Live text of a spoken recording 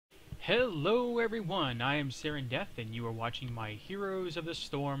Hello everyone, I am Serendeth and you are watching my Heroes of the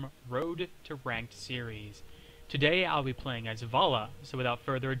Storm Road to Ranked series. Today I'll be playing as Valla, so without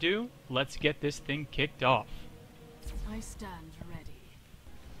further ado, let's get this thing kicked off. I stand ready.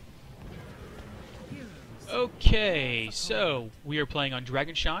 Okay, so we are playing on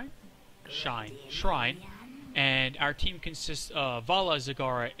Dragon Shrine, and our team consists of Valla,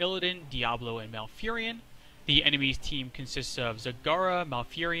 Zagara, Illidan, Diablo, and Malfurion. The enemy's team consists of Zagara,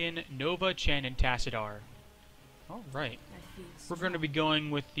 Malfurion, Nova, Chen, and Tassadar. Alright. We're going to be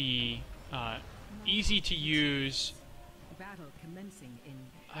going with the easy to use...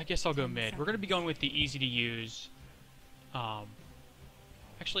 I guess I'll go mid. We're going to be going with the easy to use...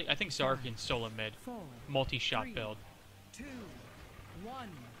 actually, I think Zark can solo mid. Multi-shot build.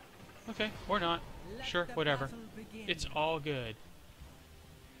 Okay, or not. Sure, whatever. It's all good.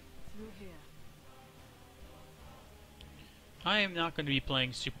 I am not going to be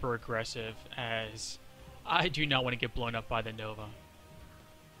playing super aggressive, as I do not want to get blown up by the Nova.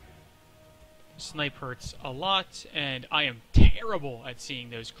 Snipe hurts a lot, and I am terrible at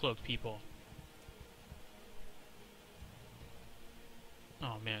seeing those cloaked people.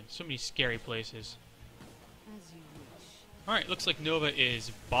 Oh man, so many scary places. Alright, looks like Nova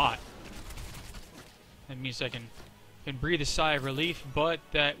is bot. That means I can breathe a sigh of relief, but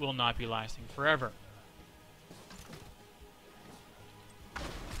that will not be lasting forever.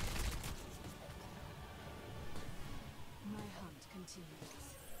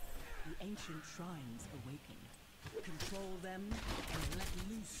 The ancient shrines awaken. Control them and let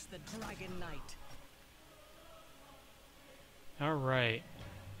loose the Dragon Knight. Alright.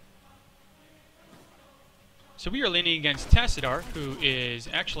 So we are leaning against Tassadar, who is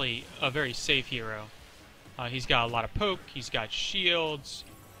actually a very safe hero. He's got a lot of poke, he's got shields,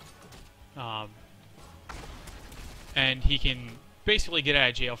 and he can basically get out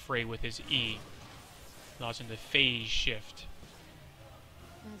of jail free with his E. Allows him to phase shift.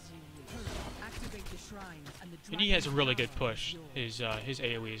 And he has a really good push. His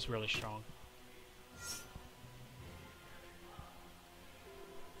AoE is really strong.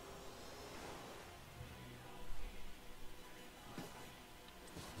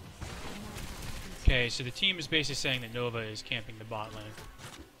 Okay, so the team is basically saying that Nova is camping the bot lane.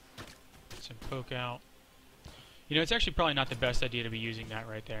 Some poke out. You know, it's actually probably not the best idea to be using that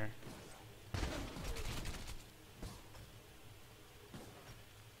right there.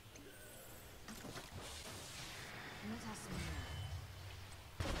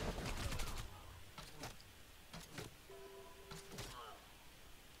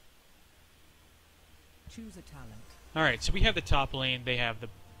 Choose a talent. Alright, so we have the top lane, they have the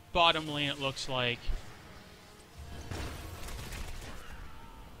bottom lane, it looks like.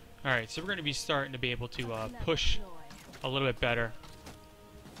 Alright, so we're going to be starting to be able to push a little bit better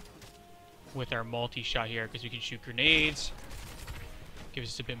with our multi-shot here, because we can shoot grenades, gives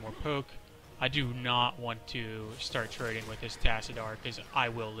us a bit more poke. I do not want to start trading with this Tassadar, because I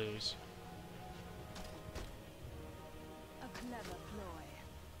will lose.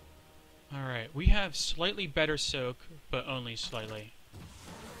 Alright, we have slightly better soak, but only slightly.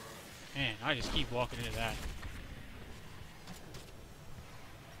 Man, I just keep walking into that.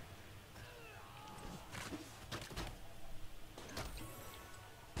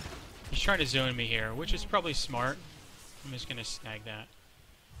 He's trying to zone me here, which is probably smart. I'm just gonna snag that.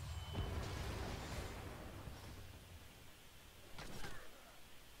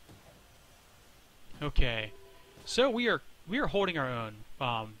 Okay, so we are holding our own.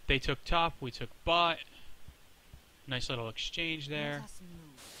 They took top, we took bot. Nice little exchange there.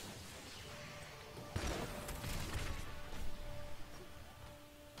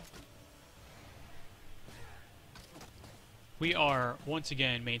 We are once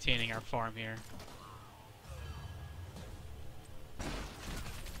again maintaining our farm here.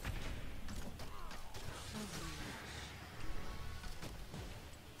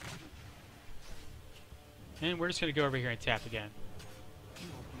 And we're just going to go over here and tap again.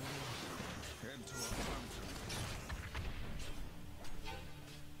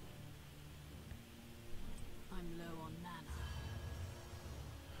 I'm low on mana.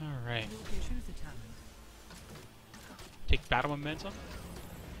 Alright. Choose a talent. Take battle momentum.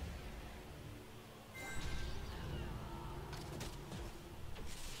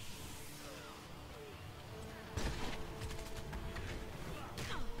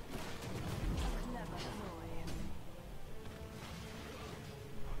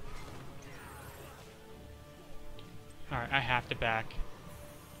 Alright, I have to back.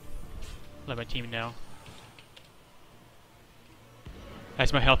 Let my team know.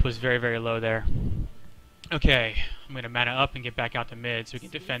 As my health was very, very low there. Okay, I'm going to mana up and get back out to mid so we can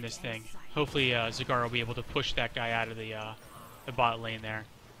defend this thing. Hopefully Zagara will be able to push that guy out of the bot lane there.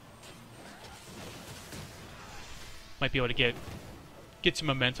 Might be able to get some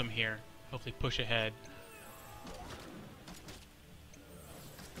momentum here. Hopefully push ahead.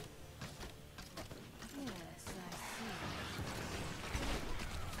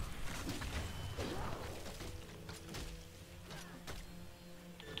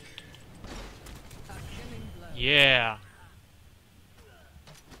 Yes, I Yeah.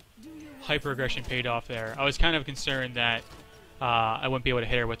 Hyper aggression paid off there. I was kind of concerned that I wouldn't be able to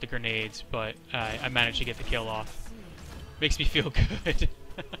hit her with the grenades, but I managed to get the kill off. Makes me feel good.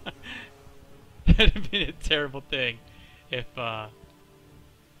 That'd have been a terrible thing if I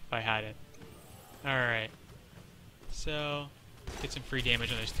hadn't. Alright. So, get some free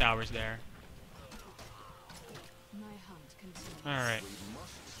damage on those towers there. My hunt continues. Alright.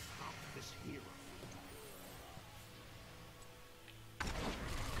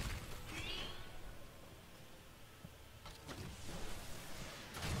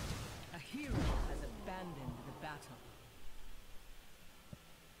 A hero has abandoned the battle.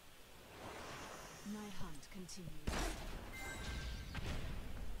 My hunt continues.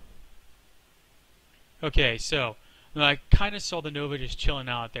 Okay, so I kind of saw the Nova just chilling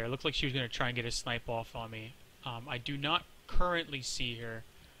out there. It looked like she was going to try and get a snipe off on me. I do not currently see her,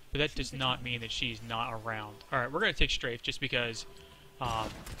 but that does not mean that she's not around. Alright, we're going to take Strafe just because I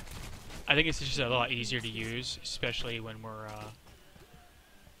think it's just a lot easier to use, especially when we're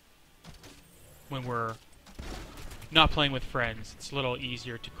not playing with friends. It's a little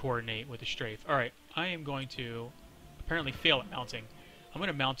easier to coordinate with a Strafe. Alright, I am going to apparently fail at mounting. I'm going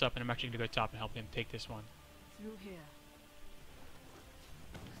to mount up and I'm actually going to go top and help him take this one. Through here.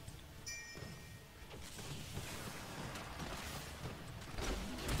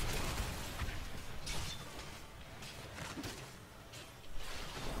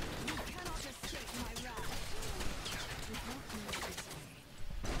 You cannot escape my wrath. We can't move this way.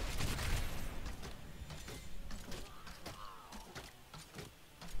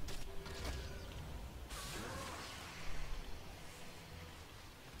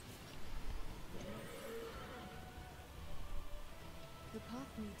 The path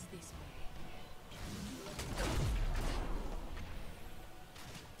leads this way.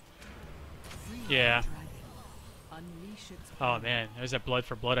 Free Yeah. dragon. Unleash its Oh man, that was that blood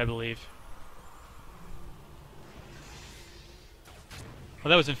for blood, I believe. Well,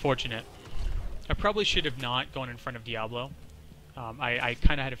 that was unfortunate. I probably should have not gone in front of Diablo. I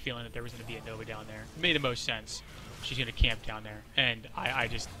kind of had a feeling that there was going to be a Nova down there. It made the most sense. She's going to camp down there. And I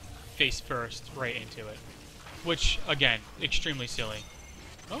just face first right into it. Which, again, extremely silly.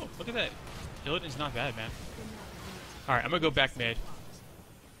 Oh, look at that. Illidan's not bad, man. Alright, I'm going to go back mid.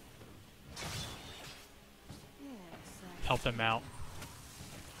 Help them out.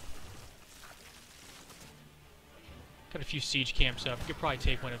 Got a few siege camps up. You could probably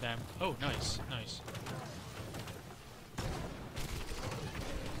take one of them. Oh, nice, nice.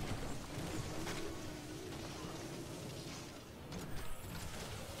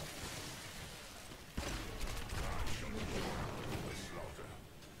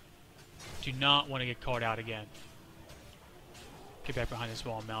 Do not want to get caught out again. Get back behind this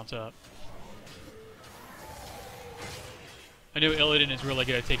wall and mount up. I know Illidan is really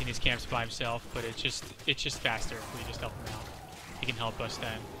good at taking these camps by himself, but it's just faster if we just help him out. He can help us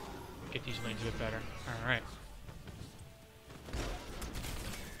then get these lanes a bit better. Alright.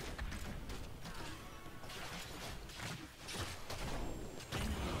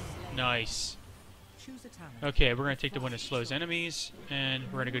 Nice. Choose a talent. Okay, we're going to take the one that slows enemies, and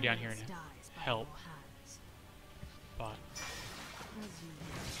we're going to go down here and help. Bot.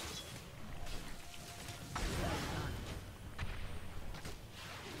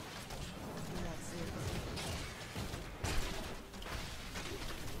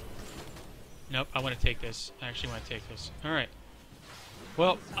 Nope, I want to take this. I actually want to take this. Alright.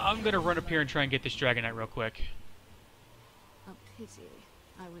 Well, I'm going to run up here and try and get this Dragon Knight real quick. A pity.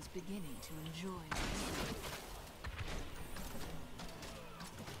 I was beginning to enjoy it.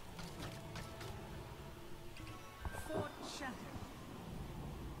 Fort shattered.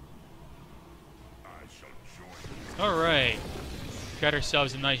 Alright. Got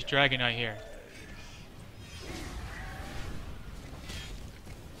ourselves a nice Dragon Knight here.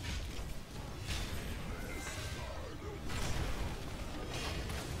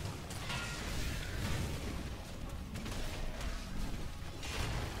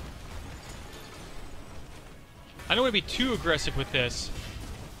 I don't want to be too aggressive with this,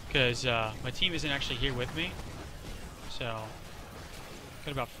 because my team isn't actually here with me. So,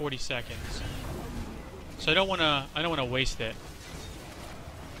 got about 40 seconds. So I don't wanna waste it.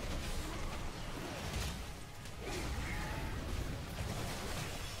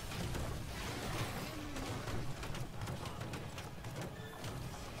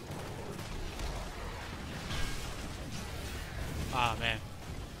 Ah, man.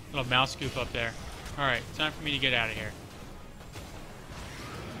 Little mouse scoop up there. Alright, time for me to get out of here.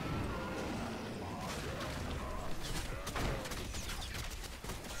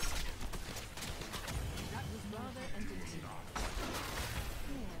 That was rather entertaining.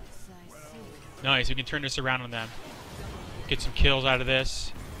 Yes, I see. Nice, we can turn this around on them. Get some kills out of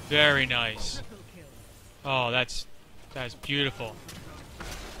this. Very nice. Triple kill. Oh, that's beautiful.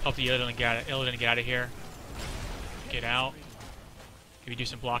 Help the Illidan get out of here. Get out. Maybe do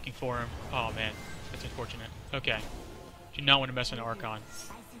some blocking for him. Oh man, that's unfortunate. Okay. Do not want to mess with an Archon. I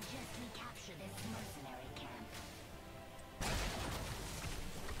suggest we capture this mercenary camp.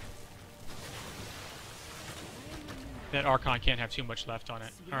 That Archon can't have too much left on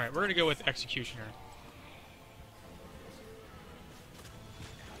it. Alright, we're gonna go with Executioner.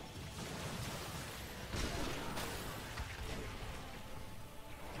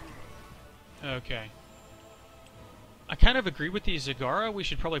 Okay. I kind of agree with the Zagara. We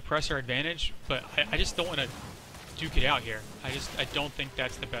should probably press our advantage, but I just don't want to duke it out here. I don't think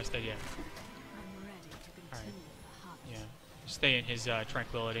that's the best idea. I'm ready to continue Alright. the hunt. Yeah. Stay in his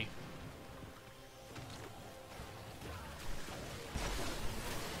tranquility.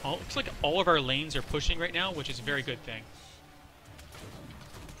 Oh, looks like all of our lanes are pushing right now, which is a very good thing.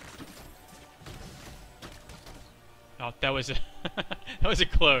 Oh, that was a that was a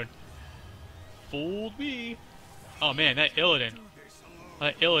clone. Fooled me. Oh man, that Illidan.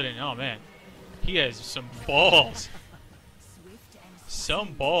 Oh man. He has some balls. Swift and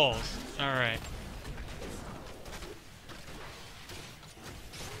Some balls. Alright.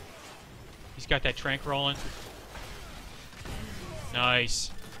 He's got that trank rolling. Nice.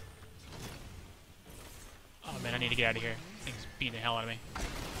 Oh man, I need to get out of here. Thing's beating the hell out of me.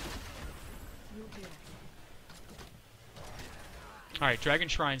 you'll be Alright, Dragon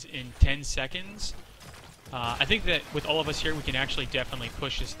Shrine's in 10 seconds. I think that with all of us here, we can actually definitely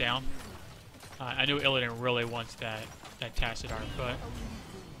push this down. I know Illidan really wants that Tassadar, but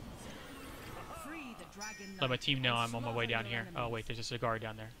Free the dragon let my knight team know and I'm on my way slaughter down your here. Oh enemies. wait, there's a cigar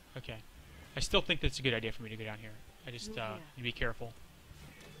down there. Okay. I still think that's a good idea for me to go down here. I just need to be careful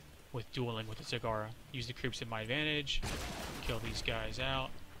with dueling with the Zagara. Use the creeps in my advantage. Kill these guys out.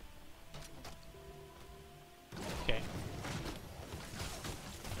 Okay.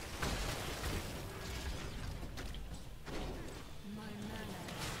 my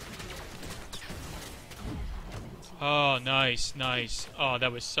mana. Oh, nice, nice. Oh,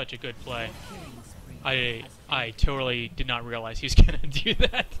 that was such a good play. Killing spree. I totally did not realize he was gonna do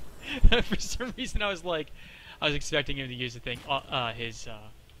that. For some reason, I was expecting him to use the thing, his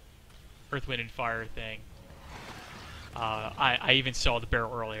Earth, Wind, and Fire thing. I even saw the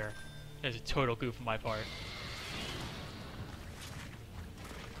barrel earlier. That was a total goof on my part.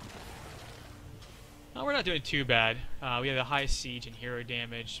 No, we're not doing too bad. We have the highest siege and hero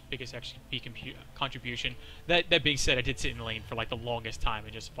damage, biggest XP contribution. That being said, I did sit in lane for like the longest time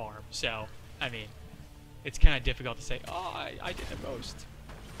and just farm. So, I mean, it's kind of difficult to say, oh, I did the most.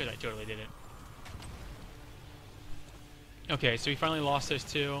 Because I totally didn't. Okay, so we finally lost those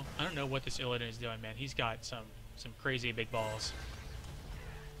two. I don't know what this Illidan is doing, man. He's got some crazy big balls.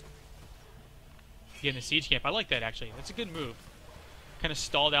 Getting the siege camp. I like that, actually. That's a good move. Kind of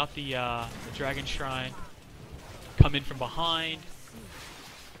stalled out the Dragon Shrine. Come in from behind.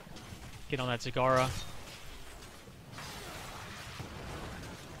 Get on that Zagara.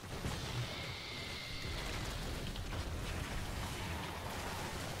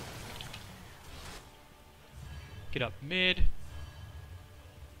 Get up mid.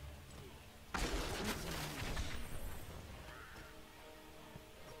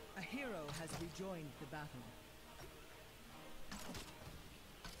 A hero has rejoined the battle.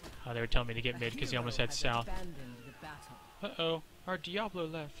 They were telling me to get mid because he almost had south. Abandoned the battle. Uh-oh, our Diablo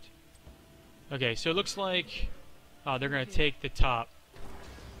left. Okay, so it looks like they're going to take the top.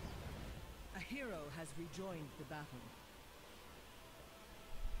 A hero has rejoined the battle.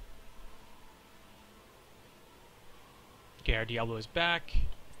 Okay, our Diablo is back.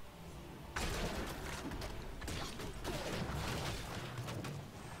 Yes,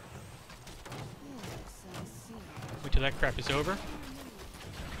 I see. Wait till that crap is over. Well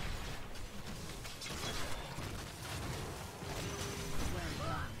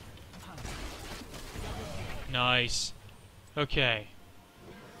done. Nice. Okay.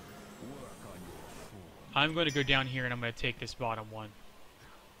 I'm going to go down here and I'm going to take this bottom one.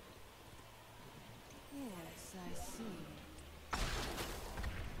 Yes,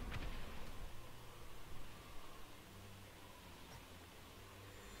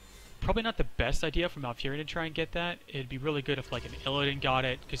 probably not the best idea for Malfurion to try and get that. It'd be really good if like an Illidan got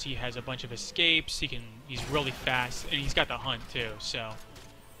it, because he has a bunch of escapes. He's really fast, and he's got the hunt too. So,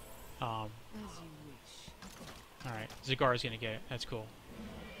 all right, Zagara's gonna get it. That's cool.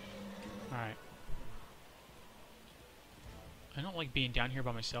 All right. I don't like being down here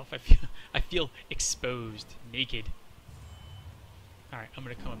by myself. I feel exposed, naked. All right, I'm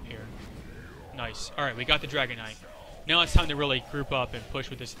gonna come up here. Nice. All right, we got the Dragon Knight. Now it's time to really group up and push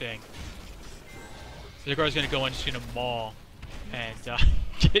with this thing. Zagara's gonna go in, just gonna maul and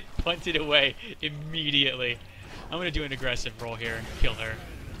get punted away immediately. I'm gonna do an aggressive roll here and kill her.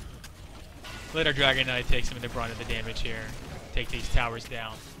 Let our Dragon Knight take some of the brunt of the damage here. Take these towers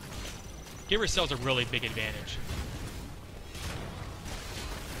down. Give ourselves a really big advantage.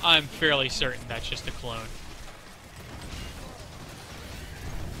 I'm fairly certain that's just a clone.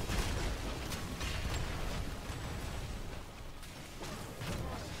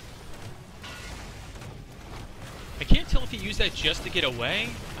 I can't tell if he used that just to get away.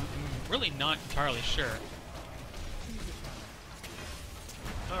 I'm really not entirely sure.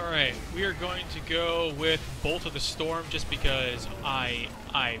 Alright, we are going to go with Bolt of the Storm just because I'm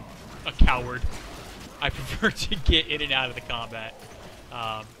a coward. I prefer to get in and out of the combat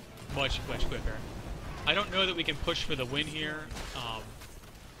much quicker. I don't know that we can push for the win here.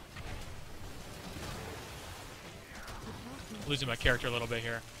 Losing my character a little bit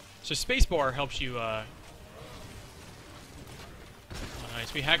here. So spacebar helps you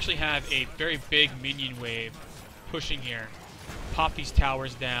nice. We actually have a very big minion wave pushing here. Pop these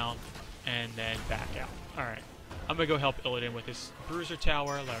towers down, and then back out. Alright. I'm going to go help Illidan with this Bruiser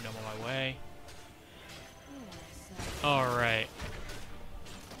Tower. Let her know I'm on my way. Alright.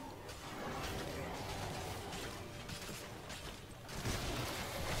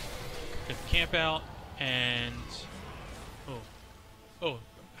 Get the camp out, and... Oh.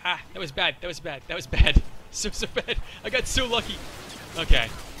 Ah, that was bad. That was bad. That was bad. So bad. I got so lucky. Okay.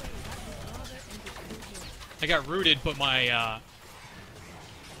 I got rooted, but my,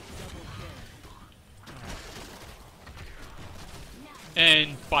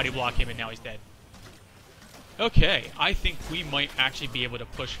 and body block him, and now he's dead. Okay, I think we might actually be able to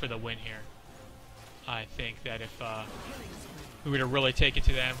push for the win here. I think that if, we were to really take it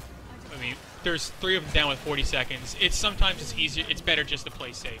to them, I mean, there's 3 of them down with 40 seconds. Sometimes it's easier, it's better just to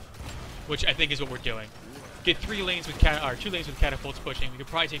play safe, which I think is what we're doing. Get 2 lanes with catapults pushing. We could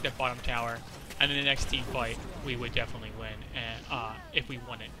probably take that bottom tower, and then the next team fight, we would definitely win. And if we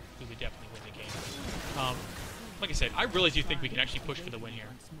won it, we would definitely win the game. Like I said, I really do think we can actually push for the win here.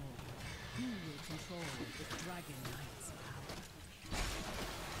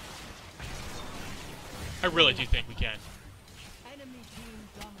 I really do think we can.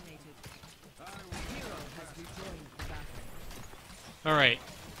 Alright,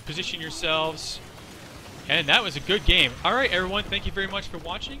 position yourselves. And that was a good game. Alright everyone, thank you very much for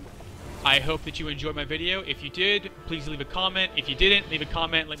watching. I hope that you enjoyed my video. If you did, please leave a comment. If you didn't, leave a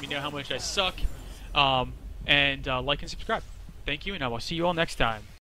comment. Let me know how much I suck. And like and subscribe. Thank you, and I will see you all next time.